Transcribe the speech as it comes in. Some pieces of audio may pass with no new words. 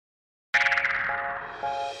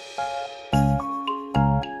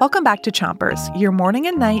Welcome back to Chompers, your morning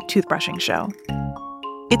and night toothbrushing show.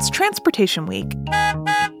 It's Transportation Week,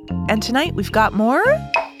 and tonight we've got more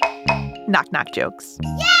knock-knock jokes.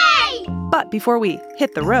 Yay! But before we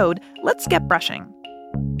hit the road, let's get brushing.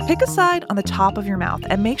 Pick a side on the top of your mouth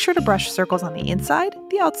and make sure to brush circles on the inside,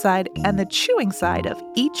 the outside, and the chewing side of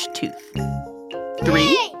each tooth.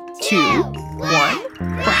 3, 2, 1,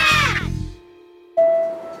 brush.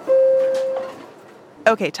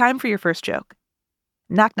 Okay, time for your first joke.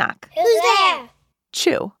 Knock, knock. Who's there?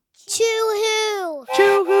 Choo. Choo-hoo!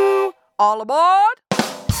 Choo-hoo! All aboard!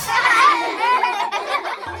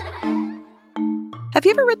 Have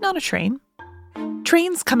you ever ridden on a train?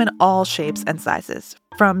 Trains come in all shapes and sizes,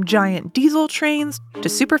 from giant diesel trains to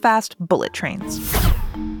super-fast bullet trains.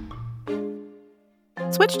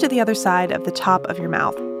 Switch to the other side of the top of your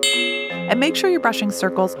mouth and make sure you're brushing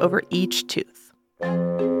circles over each tooth.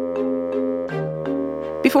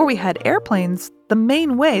 Before we had airplanes, the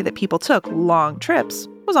main way that people took long trips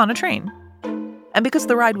was on a train. And because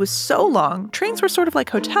the ride was so long, trains were sort of like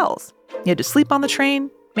hotels. You had to sleep on the train,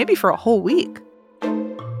 maybe for a whole week.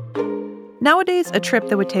 Nowadays, a trip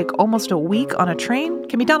that would take almost a week on a train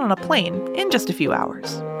can be done on a plane in just a few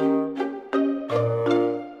hours.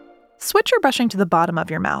 Switch your brushing to the bottom of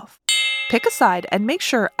your mouth. Pick a side and make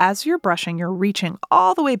sure as you're brushing, you're reaching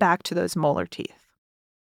all the way back to those molar teeth.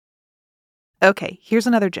 Okay, here's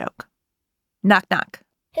another joke. Knock, knock.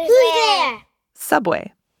 Who's there?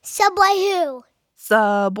 Subway. Subway who?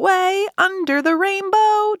 Subway under the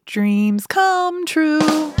rainbow, dreams come true.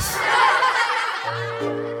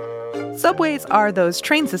 Subways are those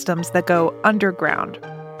train systems that go underground.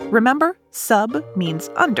 Remember, sub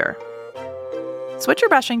means under. Switch your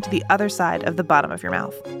brushing to the other side of the bottom of your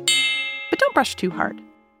mouth. But don't brush too hard.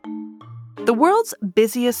 The world's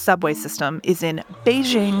busiest subway system is in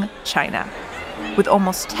Beijing, China, with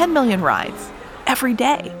almost 10 million rides every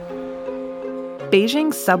day.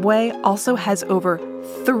 Beijing's subway also has over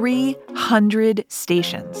 300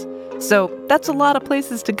 stations, so that's a lot of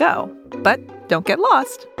places to go. But don't get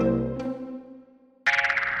lost.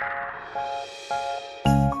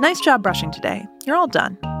 Nice job brushing today. You're all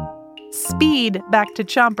done. Speed back to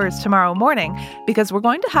Chompers tomorrow morning because we're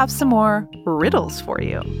going to have some more riddles for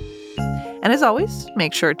you. And as always,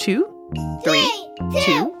 make sure to 3,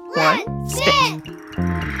 2, 1, spit.